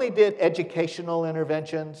they only did educational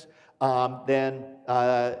interventions, then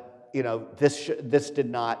this did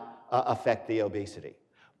not affect the obesity.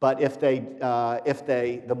 But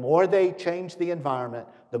the more they change the environment,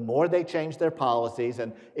 the more they change their policies,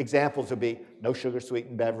 and examples would be no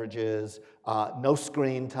sugar-sweetened beverages, no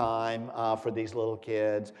screen time for these little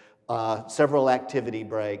kids, several activity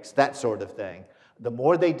breaks, that sort of thing. The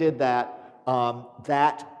more they did that,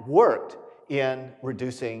 that worked in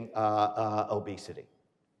reducing obesity.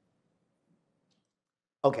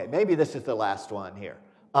 Okay, maybe this is the last one here.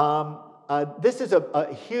 This is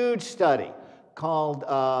a huge study called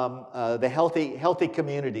the Healthy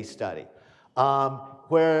Community Study,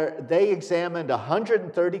 where they examined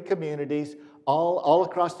 130 communities all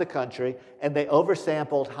across the country, and they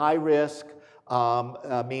oversampled high risk,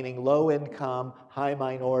 meaning low income, high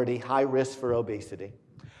minority, high risk for obesity.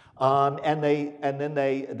 And then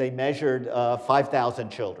they measured 5,000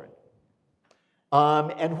 children.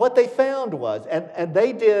 And what they found was, and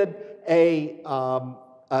they did an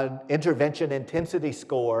intervention intensity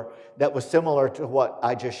score that was similar to what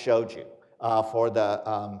I just showed you for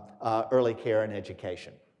the early care and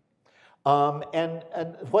education. And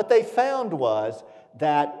what they found was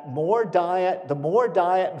that the more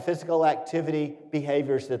diet and physical activity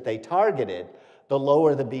behaviors that they targeted, the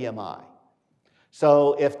lower the BMI.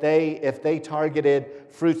 So if they targeted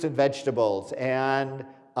fruits and vegetables and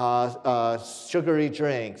sugary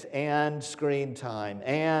drinks and screen time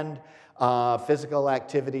and physical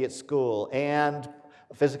activity at school and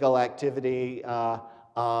physical activity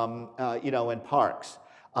in parks,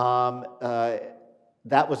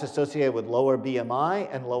 that was associated with lower BMI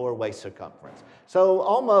and lower waist circumference. So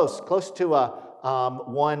almost close to a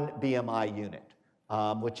 1 BMI unit,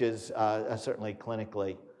 which is certainly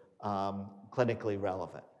clinically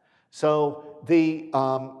relevant. So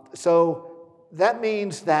that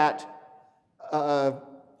means that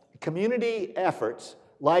community efforts,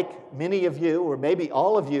 like many of you, or maybe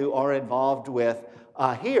all of you, are involved with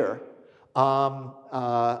here,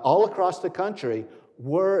 all across the country,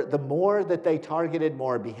 were the more that they targeted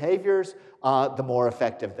more behaviors, the more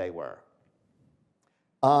effective they were.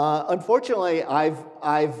 Unfortunately, I've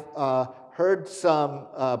heard some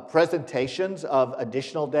presentations of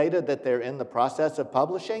additional data that they're in the process of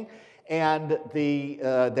publishing, and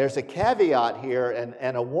there's a caveat here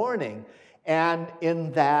and a warning, and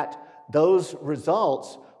in that those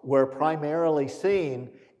results were primarily seen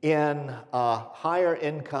in higher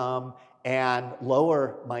income and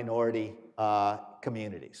lower minority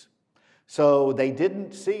communities. So they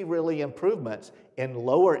didn't see really improvements in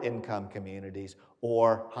lower income communities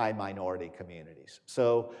or high minority communities.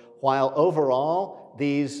 So while overall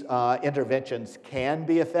these interventions can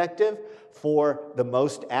be effective for the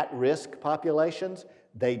most at-risk populations,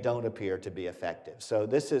 they don't appear to be effective. So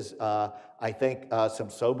this is, I think,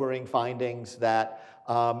 some sobering findings that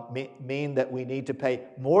mean that we need to pay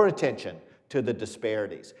more attention to the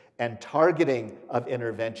disparities and targeting of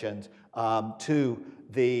interventions to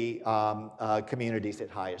the communities at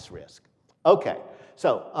highest risk. Okay,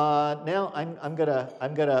 so now I'm gonna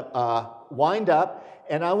wind up,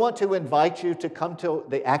 and I want to invite you to come to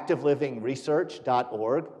the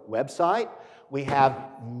activelivingresearch.org website. We have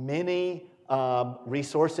many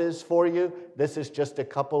resources for you. This is just a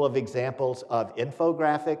couple of examples of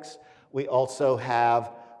infographics. We also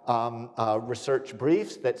have research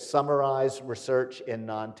briefs that summarize research in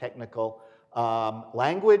non-technical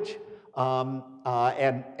language, and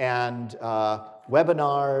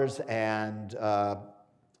webinars and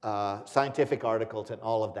scientific articles and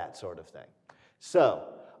all of that sort of thing. So,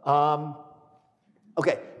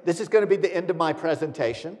 okay, this is going to be the end of my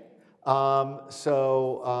presentation.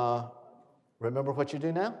 Remember what you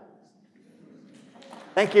do now?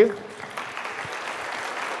 Thank you.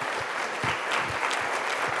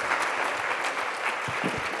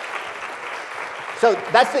 So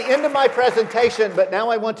that's the end of my presentation, but now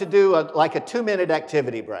I want to do like a 2-minute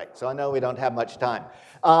activity break. So I know we don't have much time.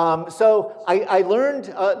 So I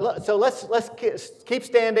learned, so let's keep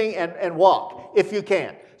standing and walk if you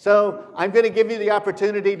can. So I'm going to give you the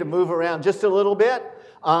opportunity to move around just a little bit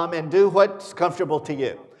and do what's comfortable to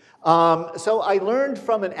you. So I learned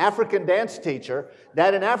from an African dance teacher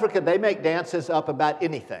that in Africa they make dances up about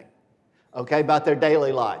anything, okay, about their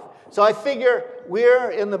daily life. So I figure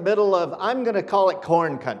we're in the middle of, I'm going to call it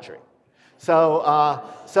corn country. So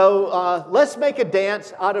let's make a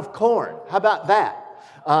dance out of corn. How about that?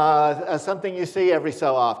 Something you see every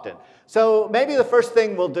so often. So maybe the first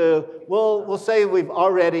thing we'll do, we'll say we've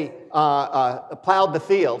already plowed the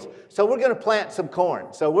fields. So we're going to plant some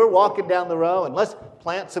corn. So we're walking down the row, and let's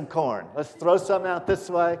plant some corn. Let's throw some out this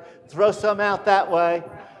way, throw some out that way.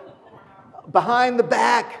 Behind the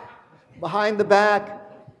back.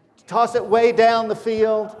 Toss it way down the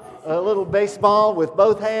field, a little baseball with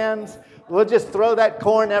both hands. We'll just throw that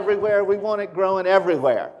corn everywhere. We want it growing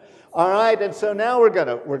everywhere. All right, and so now we're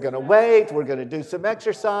gonna wait. We're gonna do some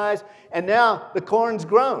exercise, and now the corn's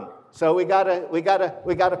grown. So we gotta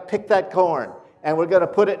pick that corn, and we're gonna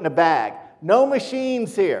put it in a bag. No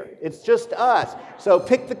machines here. It's just us. So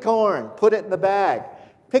pick the corn, put it in the bag.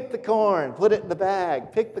 Pick the corn, put it in the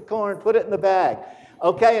bag. Pick the corn, put it in the bag.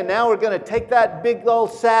 Okay, and now we're going to take that big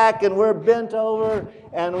old sack, and we're bent over,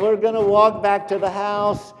 and we're going to walk back to the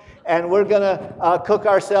house, and we're going to cook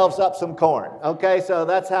ourselves up some corn. Okay, so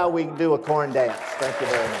that's how we do a corn dance. Thank you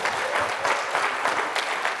very much.